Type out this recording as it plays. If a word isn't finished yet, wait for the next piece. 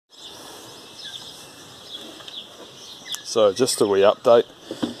So just a wee update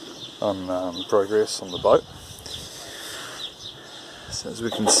on progress on the boat. So as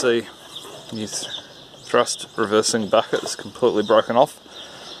we can see, the thrust reversing bucket is completely broken off.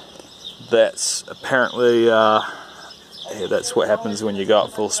 That's apparently, yeah, that's what happens when you go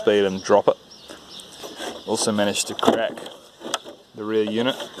up full speed and drop it. Also managed to crack the rear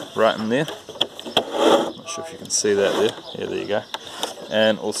unit right in there. Not sure if you can see that there. Yeah, there you go.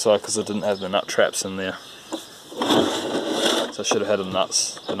 And also because I didn't have the nut traps in there, so I should have had the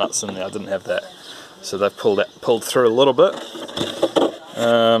nuts in there. I didn't have that, so they've pulled through a little bit.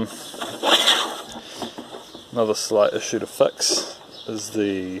 Another slight issue to fix is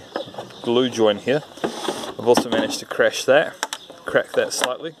the glue joint here. I've also managed to crack that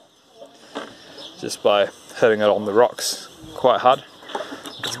slightly, just by hitting it on the rocks quite hard.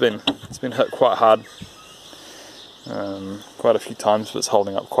 It's been hit quite hard, quite a few times, but it's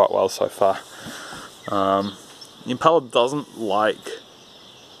holding up quite well so far. The impeller doesn't like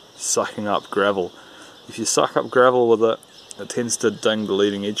sucking up gravel. If you suck up gravel with it, it tends to ding the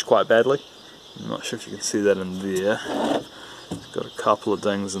leading edge quite badly. I'm not sure if you can see that in there. It's got a couple of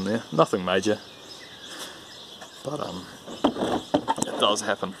dings in there, nothing major, but it does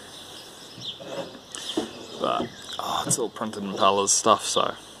happen. But it's all printed impeller stuff,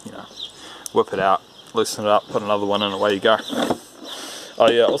 so you know, whip it out, loosen it up, put another one in, and away you go.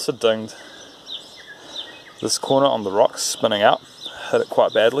 Oh yeah, also dinged this corner on the rocks spinning out, hit it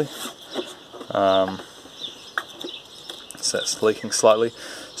quite badly. So that's leaking slightly.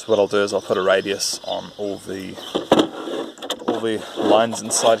 So what I'll do is I'll put a radius on all the lines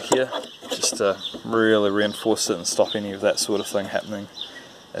inside here, just to really reinforce it and stop any of that sort of thing happening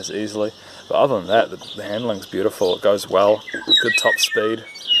as easily. But other than that, the handling's beautiful. It goes well, good top speed.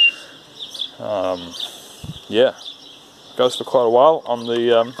 Yeah, goes for quite a while. On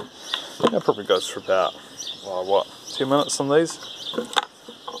the it probably goes for about 2 minutes on these,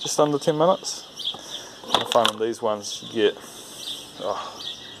 just under 10 minutes. I find on these ones you get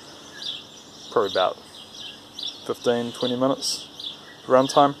probably about 15-20 minutes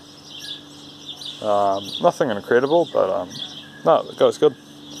runtime. Nothing incredible, but no, it goes good.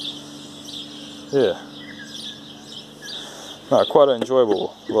 Yeah, no, quite an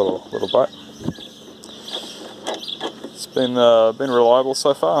enjoyable little boat. It's been reliable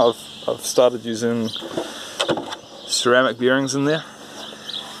so far. I've started using ceramic bearings in there.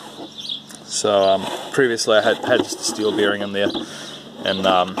 So previously I had just a steel bearing in there, and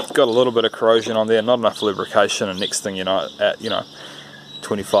got a little bit of corrosion on there, not enough lubrication, and next thing you know, at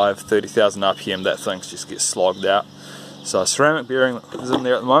 25,000-30,000 RPM, that thing just gets slogged out. So a ceramic bearing is in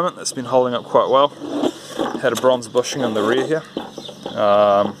there at the moment. That's been holding up quite well. Had a bronze bushing in the rear here.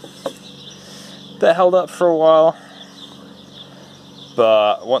 That held up for a while,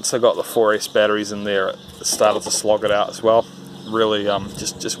 but once I got the 4S batteries in there, it started to slog it out as well. Really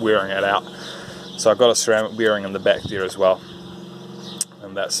just wearing it out. So I got a ceramic bearing in the back there as well,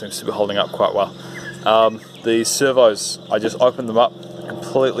 and that seems to be holding up quite well. The servos, I just opened them up,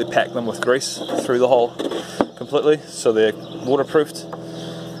 completely packed them with grease through the hole completely, so they're waterproofed.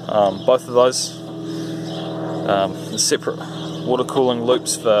 Both of those, the separate water cooling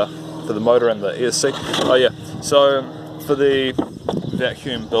loops for the motor and the ESC. Oh yeah, so for the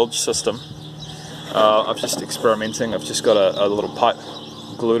vacuum bilge system, I'm just experimenting. I've just got a little pipe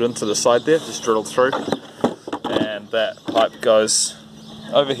glued into the side there, just drilled through, and that pipe goes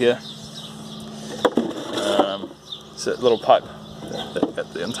over here. So that little pipe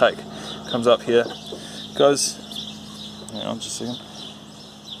at the intake comes up here, goes, hang on just a second,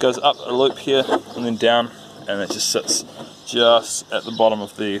 goes up a loop here and then down, and it just sits just at the bottom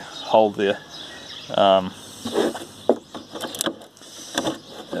of the hole there.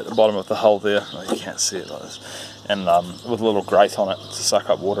 At the bottom of the hole there, oh, you can't see it like this, and with a little grate on it to suck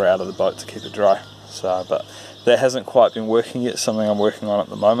up water out of the boat to keep it dry. So, but that hasn't quite been working yet. Something I'm working on at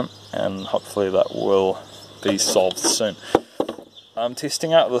the moment, and hopefully that will be solved soon. I'm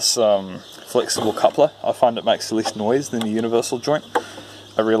testing out this flexible coupler. I find it makes less noise than the universal joint.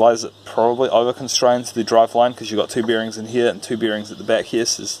 I realise it probably over constrains the drive line because you've got two bearings in here and two bearings at the back here,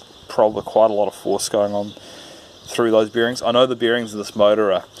 so there's probably quite a lot of force going on through those bearings. I know the bearings in this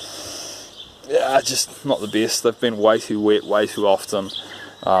motor are just not the best. They've been way too wet, way too often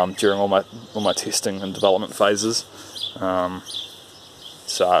during all my testing and development phases.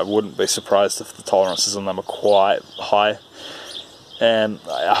 So I wouldn't be surprised if the tolerances on them are quite high, and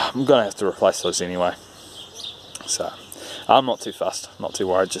I'm going to have to replace those anyway. So I'm not too fussed, not too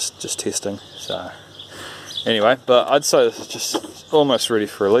worried, just testing. So anyway, but I'd say it's just almost ready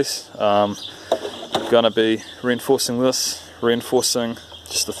for release. I'm going to be reinforcing this, reinforcing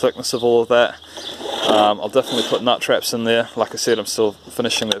just the thickness of all of that, I'll definitely put nut traps in there. Like I said, I'm still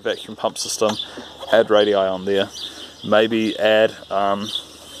finishing that vacuum pump system. Add radii on there. Maybe add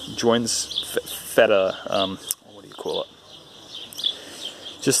joins, fatter, what do you call it?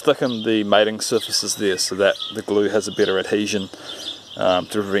 Just thicken the mating surfaces there so that the glue has a better adhesion to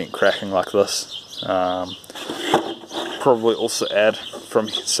prevent cracking like this. Probably also add from,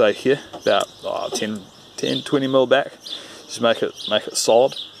 say, here about 10-20 back. Just make it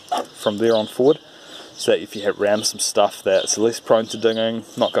solid from there on forward, so that if you ram some stuff that's less prone to dinging,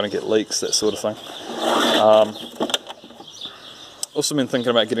 not going to get leaks, that sort of thing. Also been thinking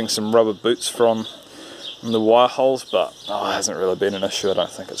about getting some rubber boots from the wire holes, but it hasn't really been an issue. I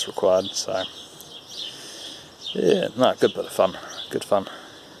don't think it's required. So yeah, no, good bit of fun. Good fun.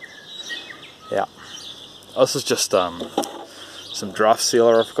 Yeah. This is just some draft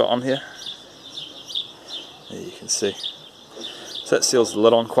sealer I've got on here. There you can see. So that seals the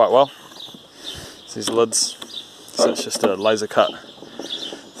lid on quite well. It's these lids. So it's just a laser cut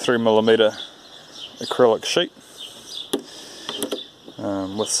 3mm acrylic sheet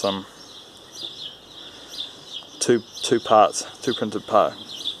with some two printed part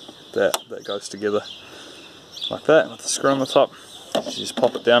that goes together like that with the screw on the top. So you just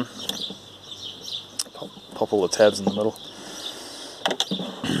pop it down. Pop all the tabs in the middle.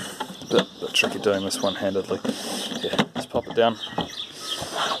 Bit tricky doing this one-handedly. Yeah, just pop it down,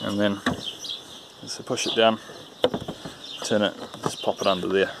 and then so push it down, turn it, just pop it under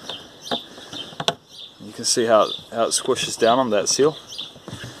there. You can see how it squishes down on that seal.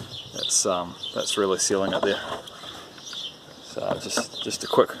 That's really sealing it there. So just a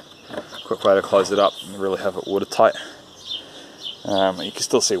quick way to close it up and really have it watertight. You can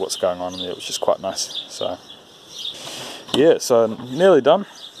still see what's going on in there, which is quite nice. So yeah, so nearly done.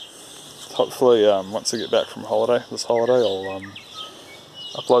 Hopefully once I get back from this holiday, I'll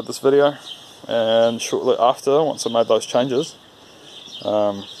upload this video, and shortly after, once I made those changes,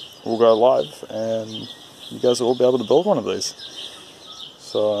 we'll go live and you guys will all be able to build one of these.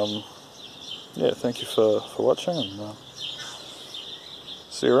 So yeah, thank you for watching, and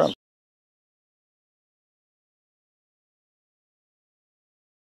see you around.